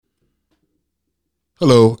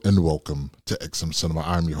Hello and welcome to XM Cinema.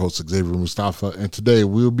 I'm your host, Xavier Mustafa, and today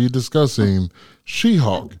we'll be discussing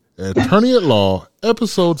She-Hulk, Attorney at Law,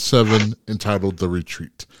 Episode 7, entitled The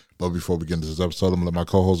Retreat. But before we get into this episode, I'm going to let my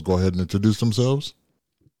co-hosts go ahead and introduce themselves.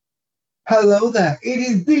 Hello there, it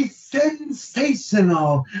is the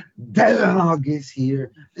sensational Devin August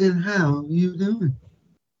here, and how are you doing?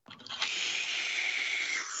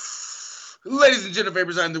 Ladies and gentlemen,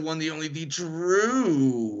 I'm the one, the only, the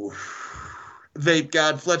true Vape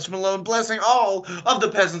God, Fletch Malone, blessing all of the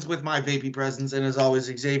peasants with my vapey presence. And as always,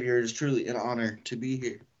 Xavier, it is truly an honor to be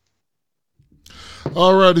here.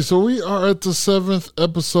 Alrighty, so we are at the 7th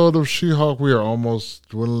episode of She-Hulk. We are almost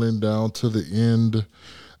dwindling down to the end,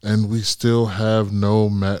 and we still have no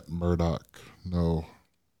Matt Murdock. No,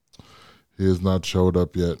 he has not showed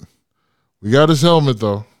up yet. We got his helmet,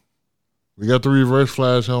 though. We got the Reverse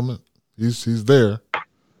Flash helmet. He's there.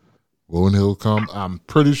 When he'll come, I'm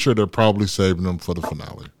pretty sure they're probably saving him for the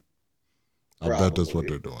finale. I bet that's what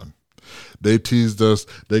they're doing. They teased us.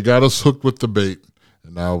 They got us hooked with the bait,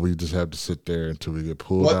 and now we just have to sit there until we get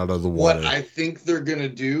pulled out of the water. What I think they're going to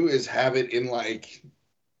do is have it in, like,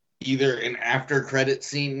 either an after-credit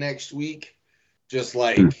scene next week, just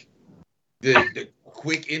like the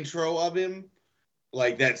quick intro of him,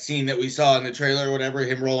 like that scene that we saw in the trailer or whatever,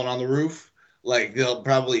 him rolling on the roof. Like, they'll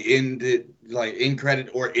probably end it, like, in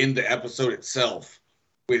credit or in the episode itself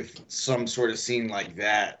with some sort of scene like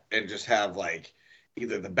that, and just have, like,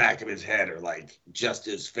 either the back of his head or, like, just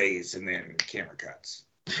his face, and then camera cuts.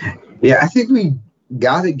 Yeah, I think we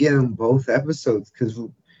got to get him both episodes,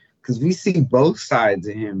 because we see both sides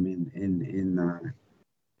of him in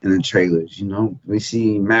the trailers, you know? We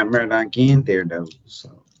see Matt Murdock and Daredevil,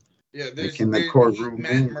 so... Yeah, the courtroom.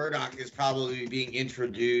 Matt Murdock is probably being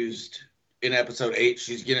introduced... In episode 8,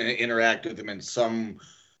 she's going to interact with him in some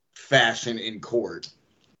fashion in court.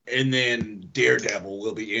 And then Daredevil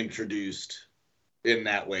will be introduced in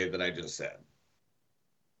that way that I just said.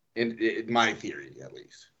 In my theory, at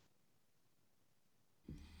least.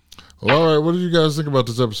 Well, all right, what did you guys think about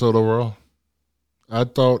this episode overall? I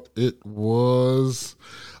thought it was...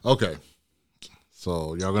 Okay,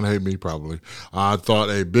 so y'all going to hate me probably. I thought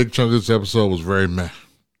a big chunk of this episode was very meh.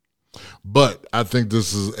 But I think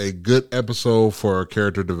this is a good episode for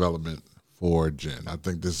character development for Jen. I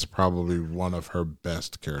think this is probably one of her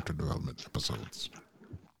best character development episodes.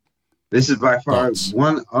 This is by far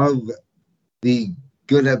one of the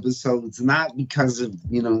good episodes, not because of,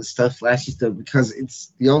 stuff, flashy stuff, because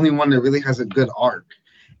it's the only one that really has a good arc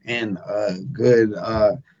and a good,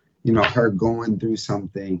 her going through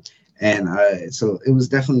something. And so it was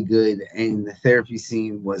definitely good. And the therapy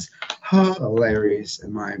scene was hilarious,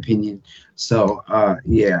 in my opinion. So,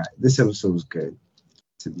 this episode was good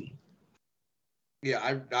to me.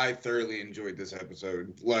 Yeah, I thoroughly enjoyed this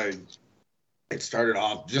episode. Like, it started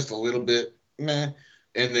off just a little bit meh,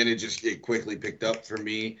 and then it quickly picked up for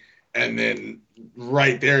me. And then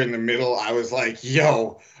right there in the middle, I was like,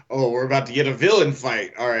 we're about to get a villain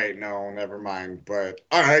fight. All right, no, never mind. But,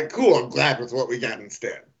 all right, cool. I'm glad with what we got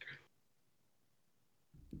instead.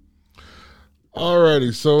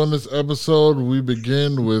 Alrighty, so in this episode, we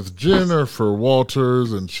begin with Jennifer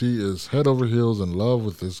Walters, and she is head over heels in love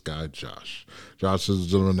with this guy, Josh. Josh is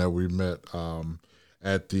the gentleman that we met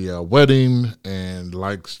at the wedding and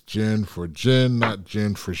likes Jen for Jen, not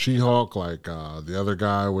Jen for She-Hulk, like the other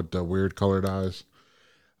guy with the weird colored eyes.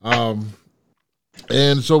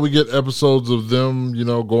 And so we get episodes of them,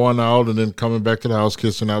 going out and then coming back to the house,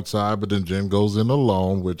 kissing outside, but then Jen goes in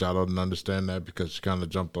alone, which I don't understand that because she kind of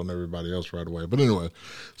jumped on everybody else right away. But anyway,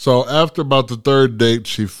 so after about the third date,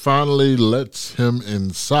 she finally lets him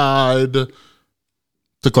inside to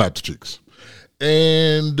clap the cheeks.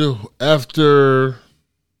 And after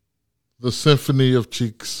the symphony of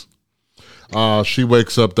cheeks, she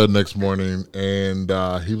wakes up that next morning and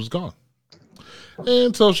he was gone.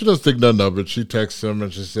 And so she doesn't think nothing of it. She texts him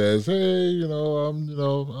and she says, "Hey,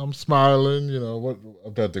 I'm smiling. What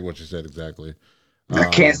I'm trying to think what she said exactly. I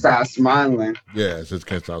can't stop smiling." Yeah, it says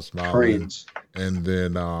can't stop smiling. Cringe. And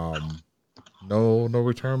then no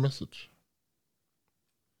return message.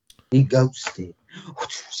 He ghosted.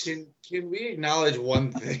 Can we acknowledge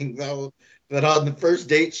one thing though? That on the first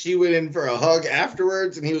date she went in for a hug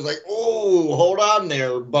afterwards, and he was like, "Oh, hold on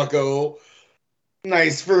there, Bucko.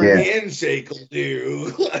 Nice for a handshake will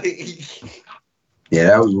do." Yeah,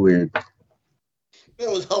 that was weird.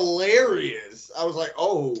 That was hilarious. I was like,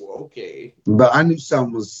 "Oh, okay." But I knew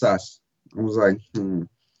something was sus. I was like,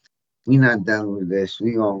 we not done with this.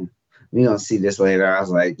 We gonna see this later. I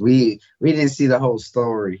was like, we didn't see the whole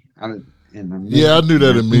story. I knew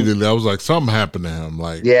that immediately. I was like, something happened to him.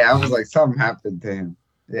 Like, yeah, I was like, something happened to him.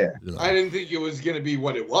 Yeah. You know. I didn't think it was going to be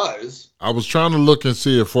what it was. I was trying to look and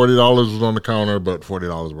see if $40 was on the counter, but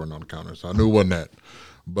 $40 weren't on the counter, so I knew it wasn't that.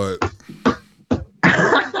 But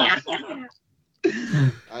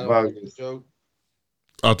I don't Wow. think it's a joke.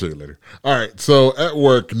 I'll tell you later. All right, so at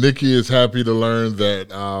work, Nikki is happy to learn that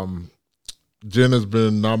Jen has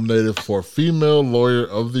been nominated for Female Lawyer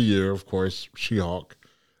of the Year, of course, She-Hulk.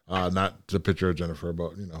 Not the picture of Jennifer,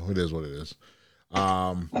 but, you know, it is what it is.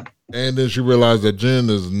 And then she realized that Jen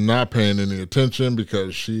is not paying any attention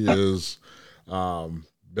because she is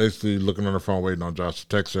basically looking on her phone waiting on Josh to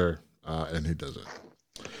text her, and he doesn't.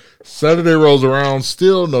 Saturday rolls around,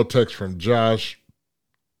 still no text from Josh.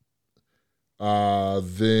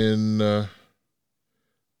 Then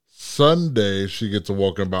Sunday, she gets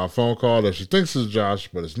awoken by a phone call that she thinks is Josh,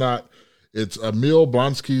 but it's not. It's Emil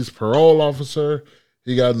Blonsky's parole officer.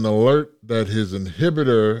 He got an alert that his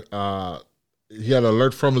inhibitor, he had an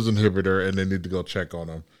alert from his inhibitor, and they need to go check on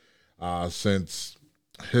him. Since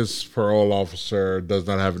his parole officer does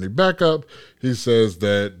not have any backup, he says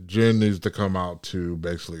that Jen needs to come out to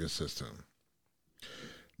basically assist him.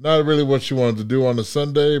 Not really what she wanted to do on the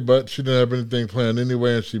Sunday, but she didn't have anything planned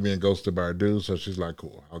anyway, and she being ghosted by her dude, so she's like,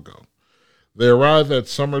 cool, I'll go. They arrive at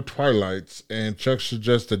Summer Twilights, and Chuck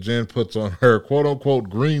suggests that Jen puts on her quote-unquote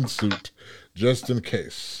green suit just in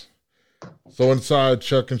case. So inside,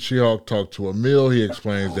 Chuck and She-Hulk talk to Emil. He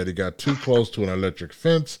explains that he got too close to an electric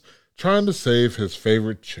fence trying to save his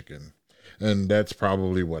favorite chicken, and that's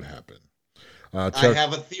probably what happened. Chuck, I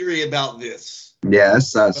have a theory about this. Yeah,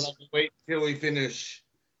 that's But us. I'll wait till we finish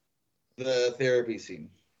the therapy scene.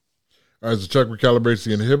 All right, so Chuck recalibrates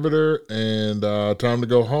the inhibitor, and time to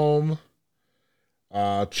go home.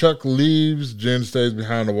 Chuck leaves. Jen stays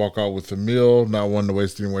behind to walk out with Emil. Not wanting to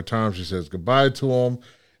waste any more time, she says goodbye to him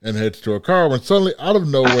and heads to her car when suddenly, out of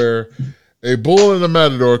nowhere, a bull and a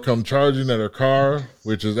matador come charging at her car,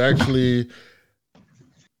 which is actually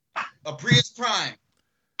A Prius Prime.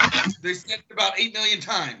 They said it about 8 million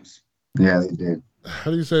times. Yeah, they did.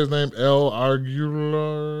 how do you say his name? El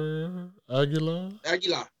Aguilar? Aguilar.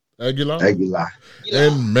 Aguilar.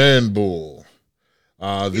 And Man Bull.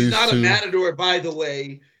 He's These not two, a matador, by the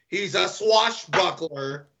way. He's a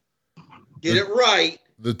swashbuckler. Get it right.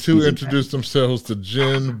 the two introduce themselves to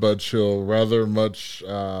Jen, but she'll rather much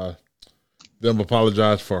them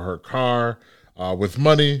apologize for her car with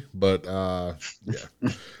money. But yeah.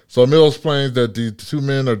 So Emil explains that the two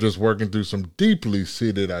men are just working through some deeply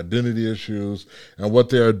seated identity issues, and what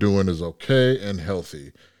they are doing is okay and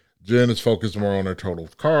healthy. Jen is focused more on her total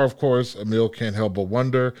car, of course. Emil can't help but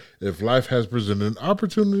wonder if life has presented an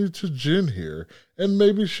opportunity to Jen here, and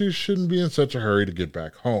maybe she shouldn't be in such a hurry to get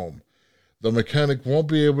back home. The mechanic won't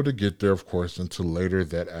be able to get there, of course, until later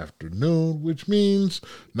that afternoon, which means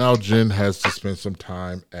now Jen has to spend some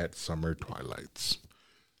time at Summer Twilights.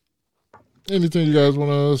 Anything you guys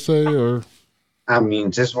want to say, or? I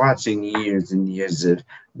mean, just watching years and years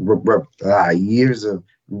of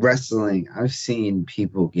wrestling, I've seen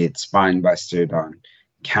people get spine busted on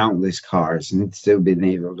countless cars and still been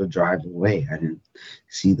able to drive away. I didn't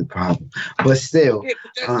see the problem, but still, Yeah,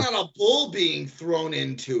 but that's not a bull being thrown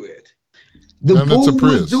into it. the And it's a bull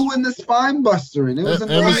Prius. was doing the spine buster, and it was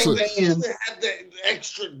And another it's a- They man. had the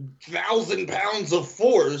extra 1,000 pounds of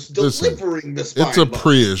force Listen, delivering the spine. It's a buster.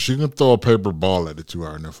 Prius. You can throw a paper ball at it 2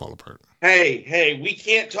 hours and it'll fall apart. Hey, we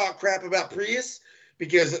can't talk crap about Prius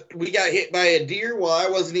because we got hit by a deer while I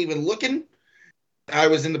wasn't even looking. I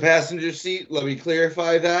was in the passenger seat. Let me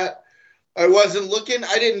clarify that. I wasn't looking.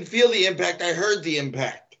 I didn't feel the impact. I heard the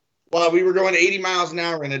impact while we were going 80 miles an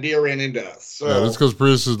hour and a deer ran into us. So Yeah, that's because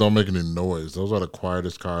Priuses don't make any noise. Those are the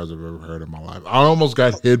quietest cars I've ever heard in my life. I almost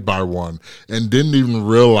got hit by one and didn't even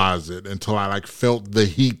realize it until I felt the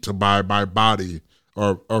heat to my body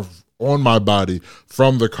or on my body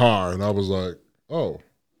from the car, and I was like, "Oh,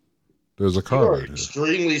 there's a you car are right here."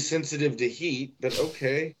 extremely sensitive to heat, but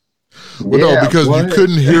okay. Well, no, because what? you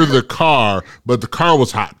couldn't hear the car, but the car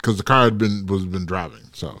was hot because the car had been driving.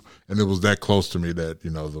 So, and it was that close to me that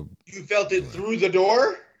the You felt it through the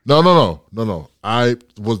door? no.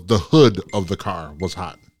 The hood of the car was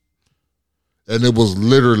hot, and it was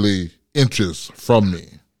literally inches from me.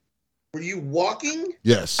 Were you walking?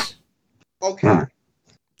 Yes, Okay. Huh.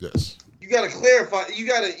 yes. You gotta clarify. You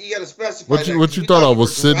gotta specify. What that, you 'cause we thought I you was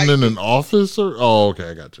were sitting in driving. an office or? Oh, okay,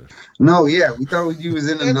 I got you. No, yeah, we thought you was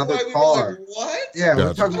in That's another why we were car. like, what? Yeah, we're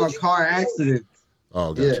Gotcha. talking about car accidents.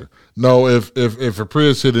 Oh, Yeah. gotcha. No, if a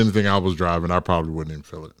Prius hit anything I was driving, I probably wouldn't even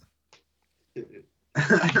feel it.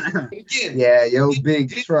 Again, Yeah, yo,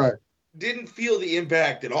 big truck. didn't feel the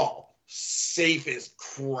impact at all. Safe as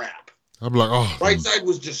crap. I'd be like, oh, Right side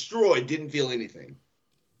was destroyed. Didn't feel anything.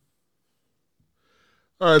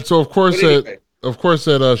 All right, so of course But anyway.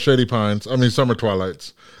 at Summer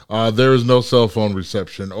Twilights, there is no cell phone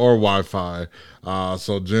reception or Wi-Fi.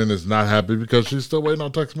 So Jen is not happy because she's still waiting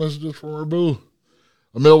on text messages from her boo.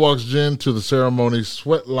 Emil walks Jen to the ceremony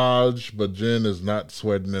sweat lodge, but Jen is not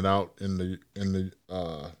sweating it out sweating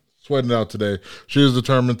it out today. She is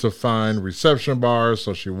determined to find reception bars,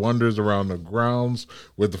 so she wanders around the grounds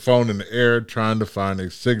with the phone in the air, trying to find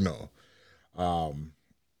a signal.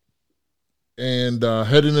 And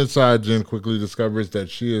heading inside, Jen quickly discovers that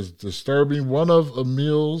she is disturbing one of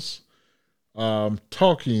Emil's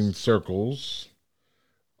talking circles.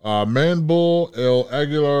 Manbull and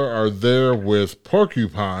Aguilar are there with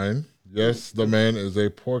Porcupine. Yes, the man is a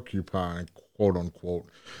porcupine, quote unquote.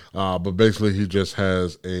 But basically, he just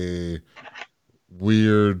has a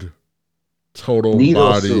weird total Needle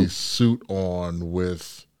body suit on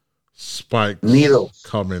with spikes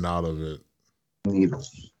coming out of it.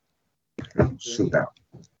 Needles. Shoot out.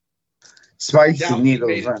 Spikes and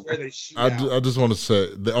needles. I just want to say,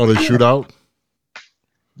 they shoot out?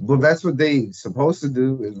 Well, that's what they supposed to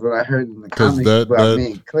do, is what I heard in the comics.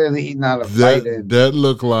 Clearly he's not a fighter. That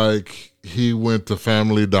looked like he went to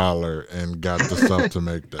Family Dollar and got the stuff to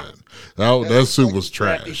make that. That suit was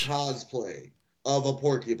trash. Cosplay of a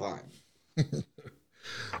porcupine.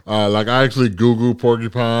 Like I actually Googled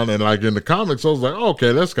porcupine, and like in the comics, I was like,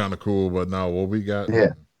 okay, that's kind of cool. But now what we got?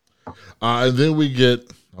 Yeah. And then we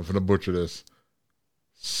get, I'm gonna butcher this,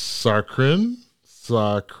 Sarkrin,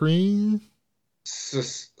 Caesarean,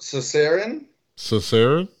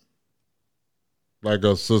 like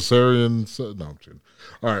a Caesarean. No, I'm kidding.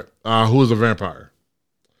 All right, who is a vampire?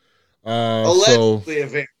 Allegedly a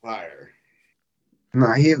vampire.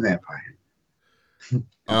 No, he's a vampire.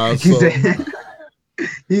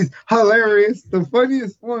 He's hilarious, the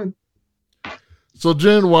funniest one. So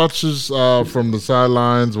Jen watches from the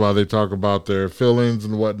sidelines while they talk about their feelings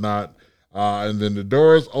and whatnot. And then the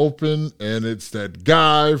doors open, and it's that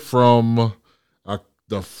guy from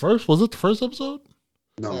the first episode?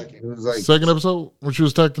 No, it was like second episode when she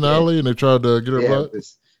was attacking Allie and they tried to get her butt?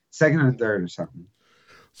 Second or third or something.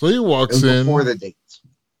 So he walks in. Before the dates.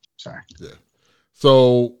 Sorry. Yeah.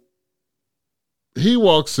 So he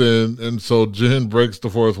walks in, and so Jen breaks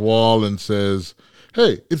the fourth wall and says,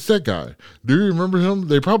 hey, it's that guy. Do you remember him?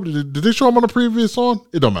 They probably did they show him on a previous on?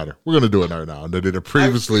 It don't matter. We're gonna do it right now. And they did it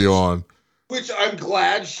previously on. Which I'm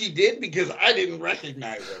glad she did, because I didn't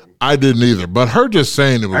recognize him. I didn't either. But her just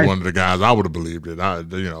saying it was one of the guys, I would have believed it.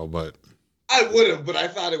 But I would have, but I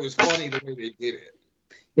thought it was funny the way they did it.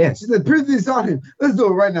 Yeah, she said, previous on him. Let's do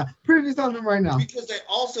it right now. Previous on him right now. Because they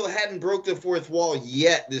also hadn't broke the fourth wall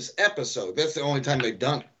yet this episode. That's the only time they've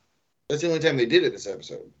done it. That's the only time they did it this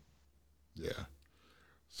episode. Yeah.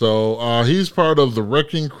 So he's part of the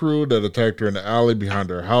wrecking crew that attacked her in the alley behind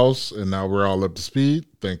her house, and now we're all up to speed.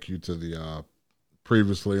 Thank you to the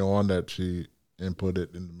previously on that she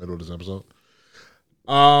inputted in the middle of this episode.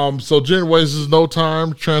 So Jen wastes no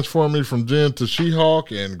time transforming from Jen to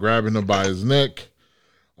She-Hulk and grabbing him by his neck.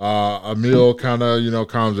 Emil kind of,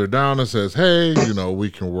 calms her down and says, hey, we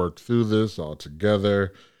can work through this all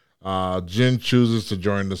together. Jen chooses to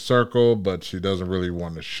join the circle, but she doesn't really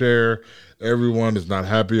want to share. Everyone is not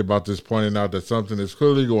happy about this, pointing out that something is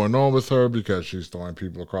clearly going on with her because she's throwing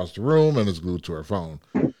people across the room and is glued to her phone.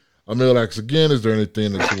 Emil asks again, is there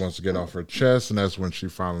anything that she wants to get off her chest? And that's when she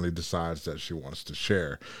finally decides that she wants to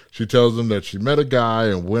share. She tells him that she met a guy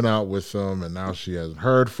and went out with him, and now she hasn't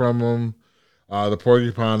heard from him. The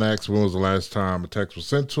porcupine asks when was the last time a text was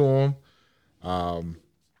sent to him.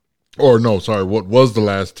 What was the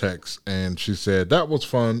last text? And she said, that was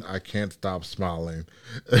fun. I can't stop smiling.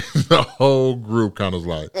 And the whole group kind of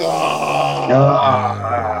like,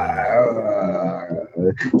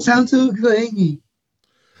 sound too clingy.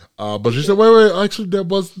 But she said, wait, actually, that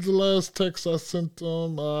wasn't the last text I sent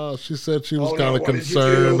him. She said she was kind of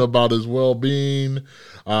concerned about his well-being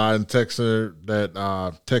and text him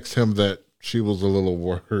that she was a little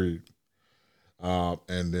worried.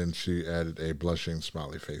 And then she added a blushing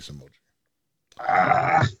smiley face emoji.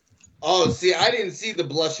 Oh, see, I didn't see the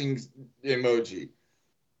blushing emoji.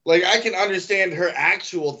 Like, I can understand her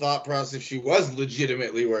actual thought process if she was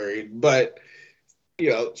legitimately worried, but,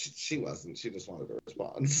 she wasn't. She just wanted a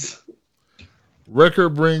response. Wrecker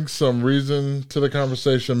brings some reason to the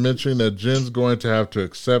conversation, mentioning that Jen's going to have to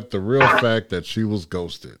accept the real fact that she was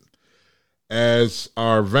ghosted. As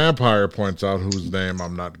our vampire points out, whose name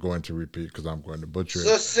I'm not going to repeat because I'm going to butcher it.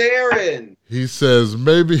 Caesarean. He says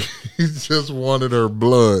maybe he just wanted her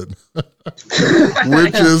blood,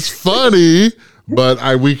 which is funny,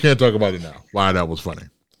 but we can't talk about it now. Why that was funny,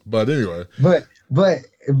 but anyway. But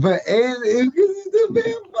but and because he's the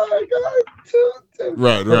vampire guy too.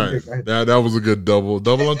 Right. Okay. That was a good double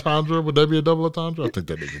entendre. Would that be a double entendre? I think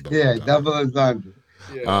that is a double entendre. Double entendre.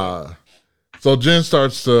 Yeah. So Jen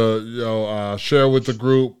starts to share with the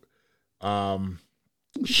group.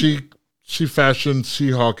 She fashioned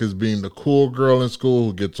She-Hulk as being the cool girl in school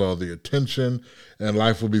who gets all the attention, and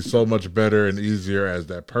life will be so much better and easier as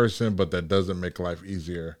that person, but that doesn't make life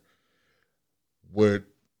easier. Would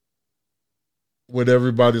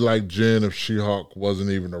everybody like Jen if She-Hulk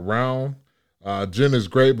wasn't even around? Jen is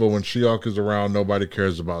great, but when She-Hulk is around, nobody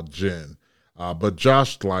cares about Jen. But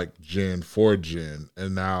Josh liked Jen for Jen,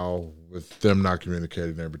 and now with them not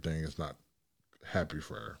communicating everything, it's not happy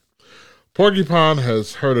for her. Porcupine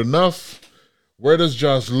has heard enough. Where does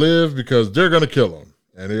Josh live? Because they're going to kill him.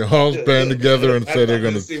 And they all band together and say they're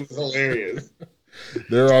going to. This seems hilarious.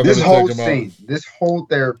 They're all going to take him out. This whole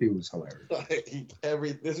therapy was hilarious.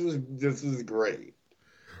 This was great.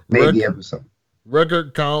 Made the episode.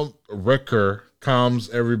 Wrecker calms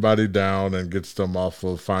everybody down and gets them off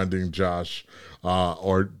of finding Josh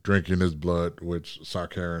or drinking his blood, which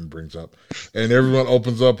Sarkaren brings up. And everyone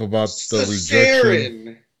opens up about the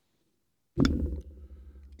rejection.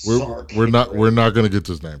 We're not going to get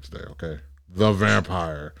this name today, okay? The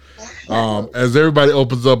vampire. As everybody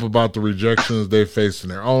opens up about the rejections they face in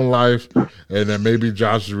their own life, and that maybe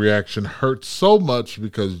Josh's reaction hurts so much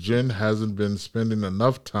because Jen hasn't been spending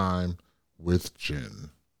enough time with Jen.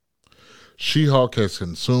 She-Hulk has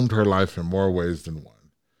consumed her life in more ways than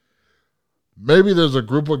one. Maybe there's a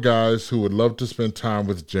group of guys who would love to spend time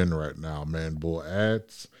with Jen right now, Manbull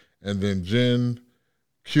adds. And then Jen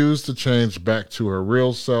cues to change back to her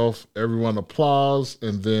real self. Everyone applauds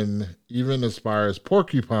and then even inspires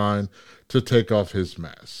Porcupine to take off his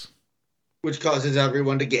mask. Which causes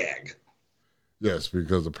everyone to gag. Yes,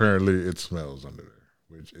 because apparently it smells under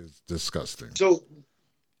there, which is disgusting. So,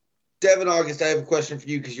 Devin August, I have a question for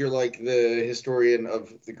you because you're like the historian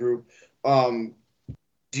of the group.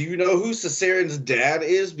 Do you know who Caesarean's dad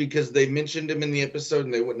is? Because they mentioned him in the episode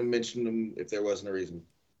and they wouldn't have mentioned him if there wasn't a reason.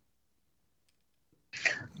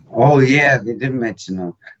 Oh, yeah, they did mention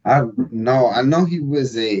him. I know he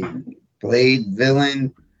was a Blade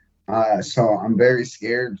villain, so I'm very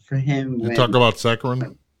scared for him. You talk about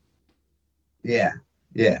Sakharine? Yeah.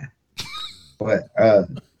 But,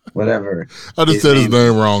 whatever. I just said his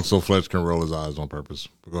name wrong so Fletch can roll his eyes on purpose.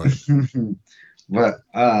 Go ahead. But,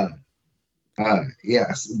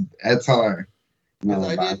 yes, that's all I know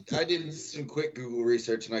about. I did some quick Google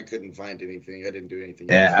research and I couldn't find anything. I didn't do anything.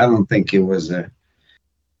 Yeah, I don't think it was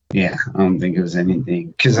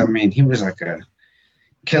anything. Because, I mean, he was like a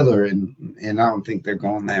killer, and I don't think they're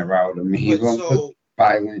going that route. I mean, he's going to put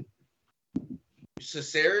violent.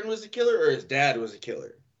 Caesarean was a killer or his dad was a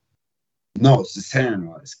killer? No, Caesarean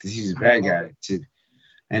was, because he's a bad guy, too.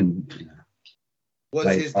 And,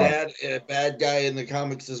 was his dad a bad guy in the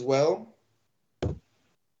comics as well?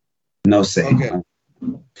 No say. Okay.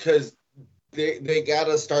 Because they got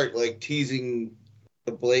to start, like, teasing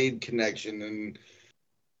the Blade connection, and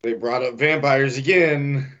they brought up vampires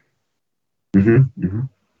again. Mm-hmm.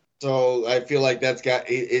 So I feel like that's got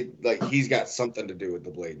it. Like he's got something to do with the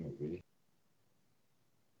Blade movie.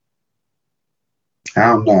 I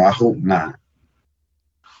don't know. I hope not.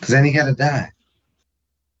 Because then he got to die.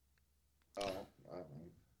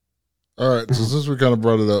 All right, so since we kind of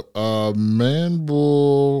brought it up,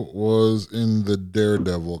 Manbull was in the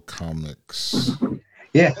Daredevil comics.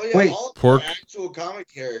 Yeah, oh, yeah, wait. All actual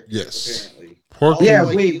comic characters. Yes. Apparently. Yeah,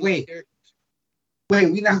 wait.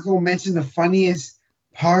 Wait, we're not going to mention the funniest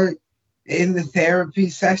part in the therapy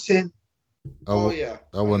session? I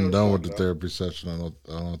wasn't done with the therapy session, I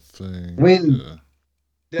don't think. When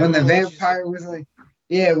the vampire was like,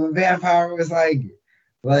 when vampire was like,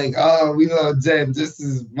 oh, we love Jen just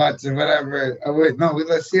as much or whatever. Oh, wait, no, we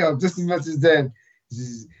love She-Hulk just as much as Jen.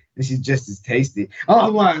 She's just as tasty.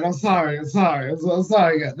 Oh, I'm sorry. I'm sorry.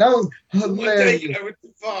 That was hilarious. I went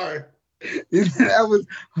too far. That was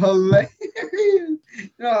hilarious.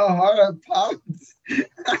 Heart of pops.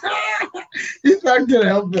 He's not gonna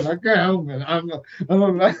help it. I can't help it. I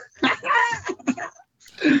don't know.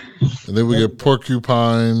 And then we get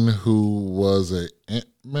Porcupine, who was a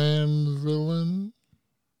Ant-Man villain.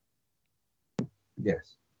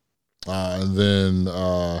 Yes. And then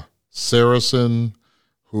Saracen,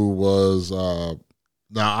 who was now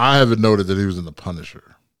I haven't noted that he was in the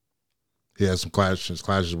Punisher. He had some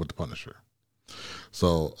clashes with the Punisher.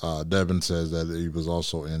 So Devin says that he was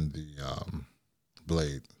also in the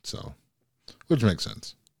Blade, so which makes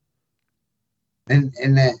sense. And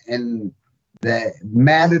that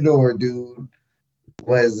Matador dude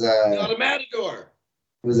was not a Matador.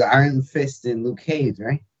 It was Iron Fist and Luke Cage,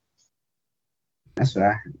 right? That's what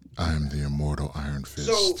I heard. I am the immortal Iron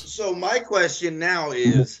Fist. So my question now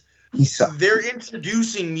is, they're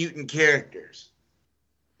introducing mutant characters.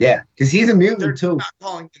 Yeah, because he's a mutant They're too. not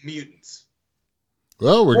calling them mutants.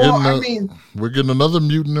 Well, we're getting another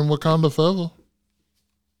mutant in Wakanda Forever.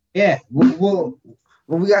 Yeah, well,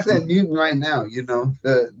 we got that mutant right now. You know,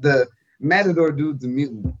 the Matador dude's a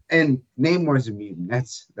mutant, and Namor's a mutant.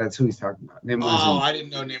 That's who he's talking about. I didn't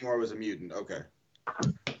know Namor was a mutant. Okay.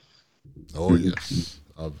 Oh yes.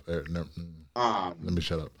 Let me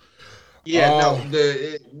shut up. Yeah,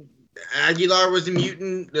 the Aguilar was a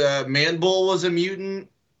mutant. Manbull was a mutant.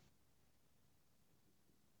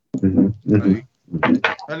 Mm-hmm. Right?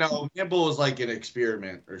 I know Manbull was like an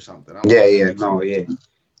experiment or something. No,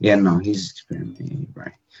 he's experimenting,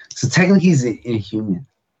 right? So technically, he's an inhuman.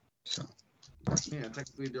 So yeah,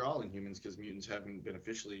 technically they're all inhumans because mutants haven't been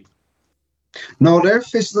officially. No, they're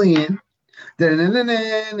officially in.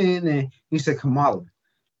 You said Kamala.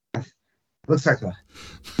 Looks like a.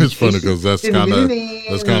 It's funny because that's kind of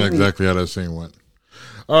exactly how that scene went.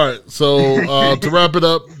 All right, so to wrap it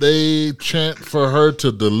up, they chant for her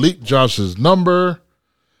to delete Josh's number.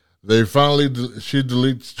 She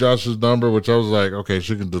deletes Josh's number, which I was like, okay,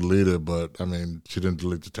 she can delete it, but I mean, she didn't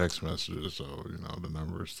delete the text messages, so the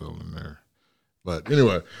number is still in there. But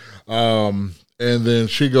anyway, and then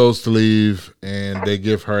she goes to leave, and they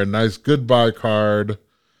give her a nice goodbye card,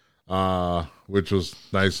 which was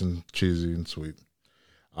nice and cheesy and sweet.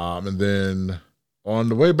 And then on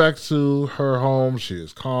the way back to her home, she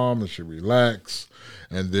is calm and she relaxes.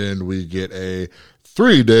 And then we get a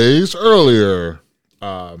 3 days earlier.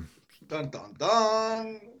 Dun, dun,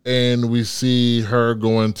 dun. And we see her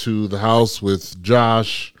going to the house with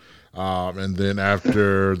Josh. And then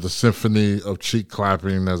after the symphony of cheek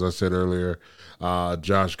clapping, as I said earlier,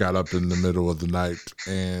 Josh got up in the middle of the night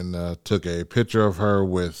and took a picture of her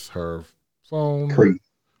with her phone,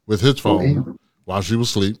 with his phone, while she was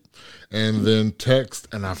asleep, and then text.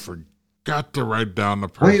 And I forgot to write down the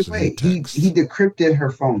person. Wait, he decrypted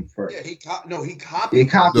her phone first. Yeah, he copied. He copied. He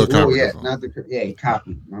copied.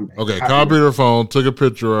 Okay, copied her phone, took a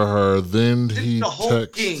picture of her, then he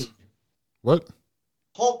Hulk King. What?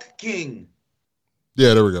 Hulk King.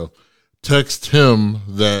 Yeah, there we go. Text him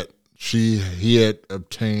that he had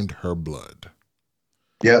obtained her blood.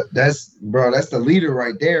 Yep, that's the leader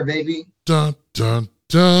right there, baby. Dun dun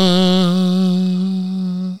dun.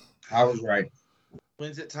 I was right.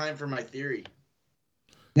 When's it time for my theory?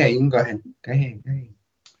 Yeah, you can go ahead. Go ahead.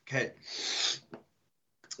 Okay.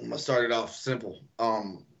 I'm gonna start it off simple.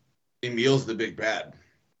 Emil's the big bad.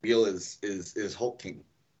 Emil is Hulk King.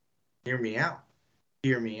 Hear me out.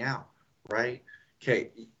 Right?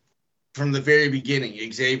 Okay. From the very beginning,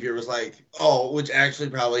 Xavier was like, which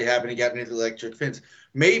actually probably happened. He got into the electric fence.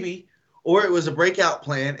 Maybe. Or it was a breakout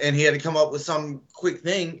plan and he had to come up with some quick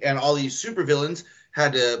thing and all these supervillains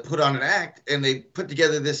had to put on an act and they put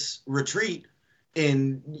together this retreat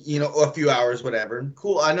in, a few hours, whatever.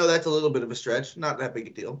 Cool. I know that's a little bit of a stretch. Not that big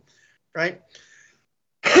a deal. Right?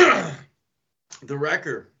 The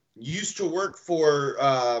Wrecker used to work for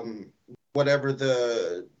whatever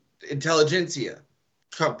the Intelligentsia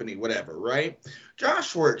company, whatever, right?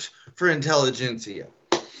 Josh works for Intelligentsia.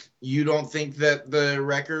 You don't think that the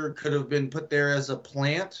Wrecker could have been put there as a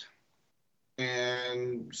plant?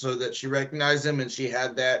 And so that she recognized him and she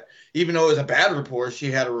had that, even though it was a bad report,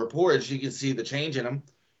 she had a report and she could see the change in him,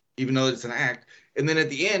 even though it's an act. And then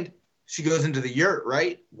at the end, she goes into the yurt,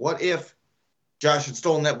 right? What if Josh had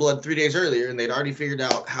stolen that blood 3 days earlier and they'd already figured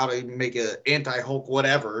out how to make an anti-Hulk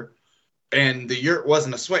whatever, and the yurt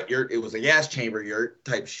wasn't a sweat yurt, it was a gas chamber yurt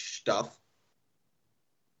type stuff,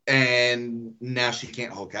 and now she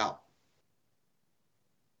can't Hulk out.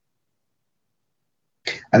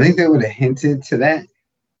 I think they would have hinted to that,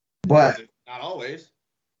 but not always.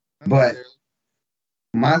 But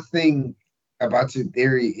my thing about your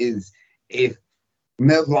theory is, if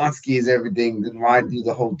Mel Blonsky is everything, then why do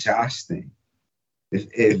the whole Josh thing?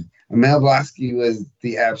 If Mel Blonsky was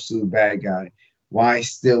the absolute bad guy, why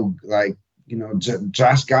still,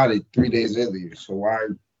 Josh got it 3 days earlier, so why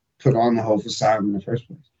put on the whole facade in the first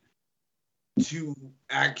place? To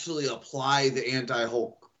actually apply the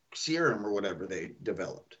anti-Hulk serum or whatever they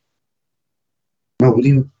developed. No,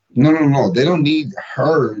 they don't need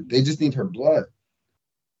her. They just need her blood.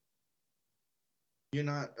 You're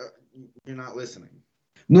not listening.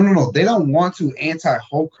 No. They don't want to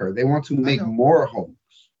anti-Hulk her. They want to make more Hulks.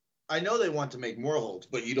 I know they want to make more Hulks,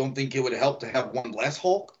 but you don't think it would help to have one less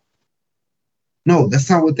Hulk? No, that's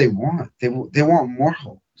not what they want. They want more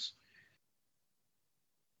Hulks.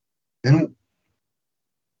 They don't.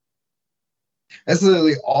 That's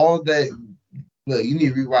literally all that. Look, you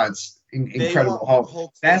need to rewatch Incredible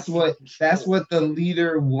Hulk. That's what the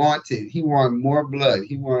leader wanted. He wanted more blood.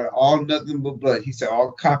 He wanted all nothing but blood. He said,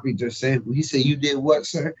 "All copy your sample." He said, "You did what,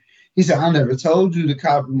 sir?" He said, "I never told you to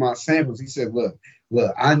copy my samples." He said, "Look,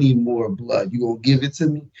 I need more blood. You gonna give it to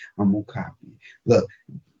me? I'm gonna copy it. Look,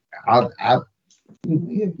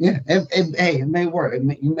 yeah. Hey, it may work.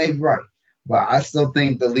 You may be right, but I still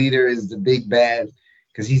think the leader is the big bad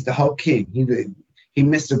because he's the Hulk King. He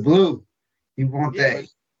Mr. Blue. He want that."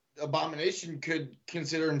 Abomination could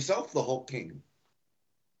consider himself the Hulk King.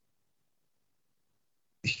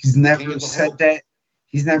 He's never said that.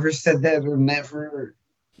 He's never said that or never.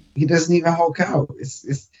 He doesn't even Hulk out.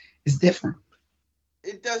 It's different.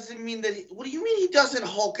 It doesn't mean that. What do you mean he doesn't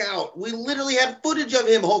Hulk out? We literally have footage of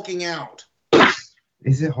him hulking out.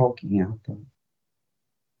 Is it hulking out though?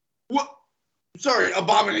 What? Sorry,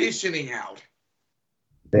 abominationing out.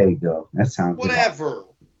 There you go. That sounds whatever.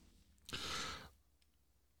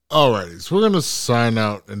 Alrighty, so we're going to sign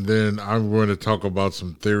out, and then I'm going to talk about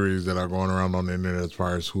some theories that are going around on the internet as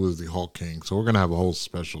far as who is the Hulk King. So we're going to have a whole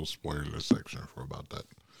special spoiler section for about that.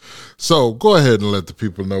 So go ahead and let the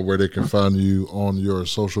people know where they can find you on your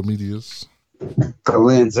social medias.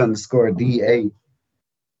 Lens_DA.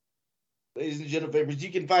 Ladies and gentlemen,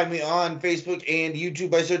 you can find me on Facebook and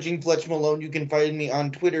YouTube by searching Fletch Malone. You can find me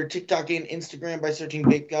on Twitter, TikTok, and Instagram by searching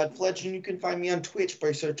Vape God Fletch. And you can find me on Twitch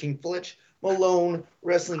by searching Fletch Malone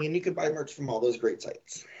Wrestling, and you can buy merch from all those great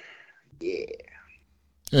sites. Yeah.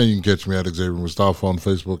 And you can catch me at Xavier Mustafa on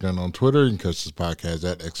Facebook and on Twitter. You can catch this podcast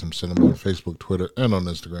at XM Cinema on Facebook, Twitter, and on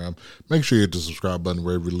Instagram. Make sure you hit the subscribe button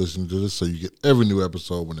wherever you're listening to this so you get every new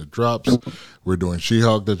episode when it drops. We're doing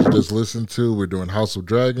She-Hulk that you just listened to. We're doing House of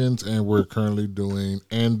Dragons, and we're currently doing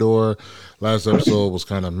Andor. Last episode was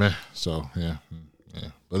kind of meh, so yeah.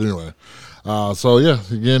 But anyway,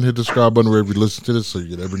 again, hit the subscribe button wherever you listen to this so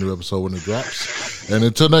you get every new episode when it drops. And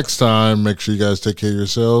until next time, make sure you guys take care of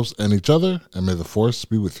yourselves and each other, and may the force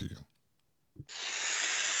be with you.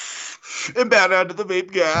 And bow down to the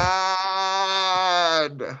Vape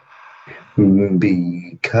God.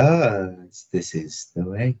 Because this is the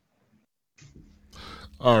way.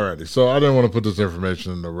 Alrighty, so I didn't want to put this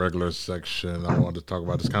information in the regular section. I wanted to talk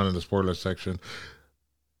about this kind of in the spoiler section.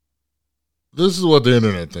 This is what the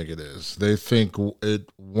internet think it is. They think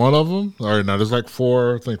one of them. All right, now there's like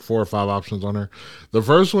four or five options on there. The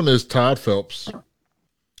first one is Todd Phelps.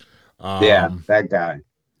 That guy.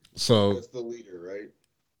 So that's the leader, right?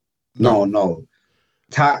 No.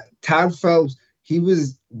 Todd Phelps. He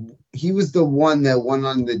was the one that went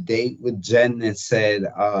on the date with Jen that said,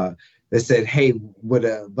 "Hey, would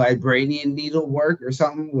a vibranium needle work or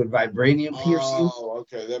something? Would vibranium pierce you?" Oh,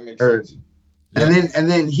 okay, that makes sense. And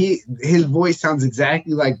then his voice sounds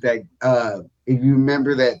exactly like that. If you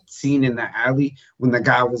remember that scene in the alley when the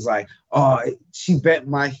guy was like, "Oh, she bent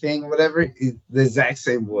my thing," whatever, the exact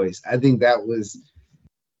same voice. I think that was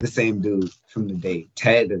the same dude from the date,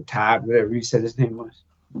 Ted or Todd, whatever you said his name was.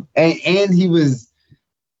 And he was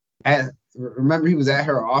remember he was at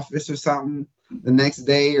her office or something the next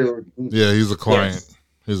day, or he's a client. Yes.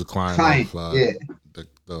 He's a client of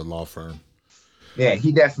the law firm. Yeah,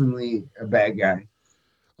 he definitely a bad guy.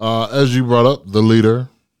 As you brought up, the leader,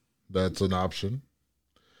 that's an option.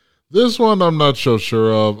 This one I'm not so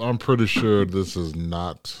sure of. I'm pretty sure this is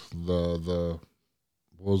not the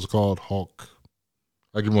what was it called? Hulk.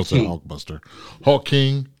 I can almost say Hulkbuster. Hulk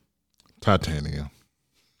King, Titania.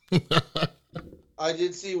 I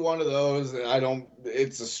did see one of those, and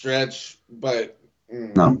it's a stretch, but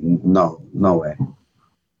no way.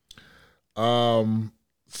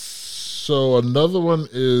 So another one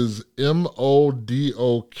is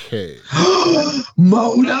MODOK.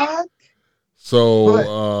 MODOK?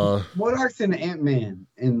 So MODOK's in Ant-Man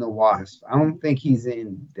and the Wasp. I don't think he's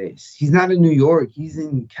in this. He's not in New York. He's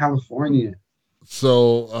in California.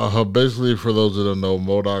 So basically, for those that don't know,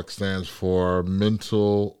 MODOK stands for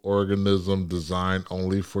Mental Organism Designed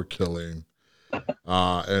Only for Killing.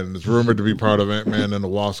 And it's rumored to be part of Ant-Man and the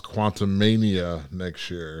Wasp Quantumania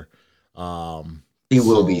next year. He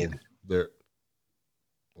will be in it.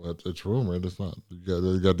 It's rumored. It's not.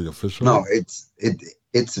 You got the official. No, it's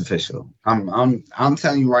official. I'm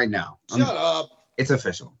telling you right now. Shut up. It's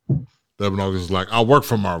official. Devin August is like, I'll work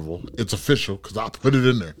for Marvel. It's official because I'll put it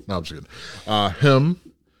in there. No, I'm just kidding. Him,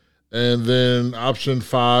 and then option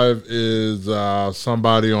 5 is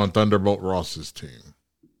somebody on Thunderbolt Ross's team.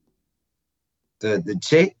 The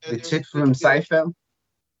chick from Seinfeld.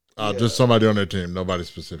 Just somebody on their team. Nobody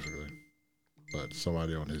specifically, but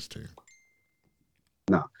somebody on his team.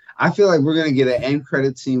 No, I feel like we're gonna get an end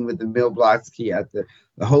credit scene with the Bill Blotsky at the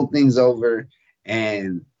whole thing's over,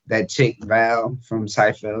 and that chick Val from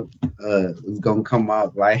Seinfeld was gonna come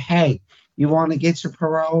up like, hey, you want to get your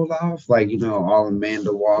parole off? Like, you know, all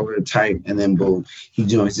Amanda Waller type, and then boom, he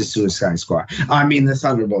joins the Suicide Squad. I mean the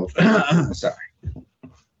Thunderbolt. Sorry.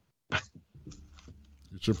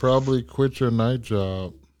 You should probably quit your night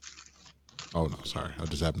job. Oh no, sorry. I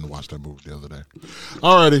just happened to watch that movie the other day.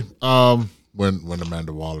 Alrighty. When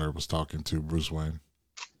Amanda Waller was talking to Bruce Wayne.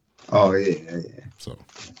 Oh yeah. So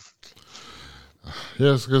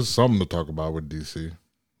yes, there's something to talk about with DC.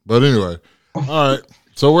 But anyway, all right.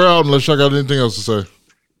 So we're out unless y'all got anything else to say.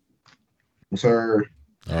 Sir.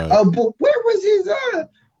 All right. Oh, but where was his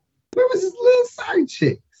little side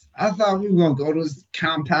chicks? I thought we were gonna go to his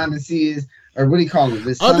compound and see his, or what do you call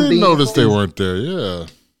him? I didn't notice they weren't there. Yeah.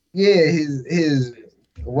 Yeah, his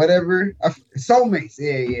whatever soulmates.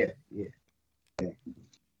 Yeah.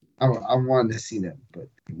 I wanted to see them, but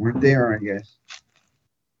they weren't there, I guess.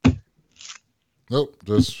 Nope,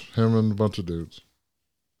 just him and a bunch of dudes.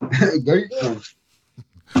 There you go.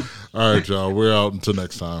 All right, y'all. We're out until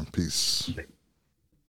next time. Peace.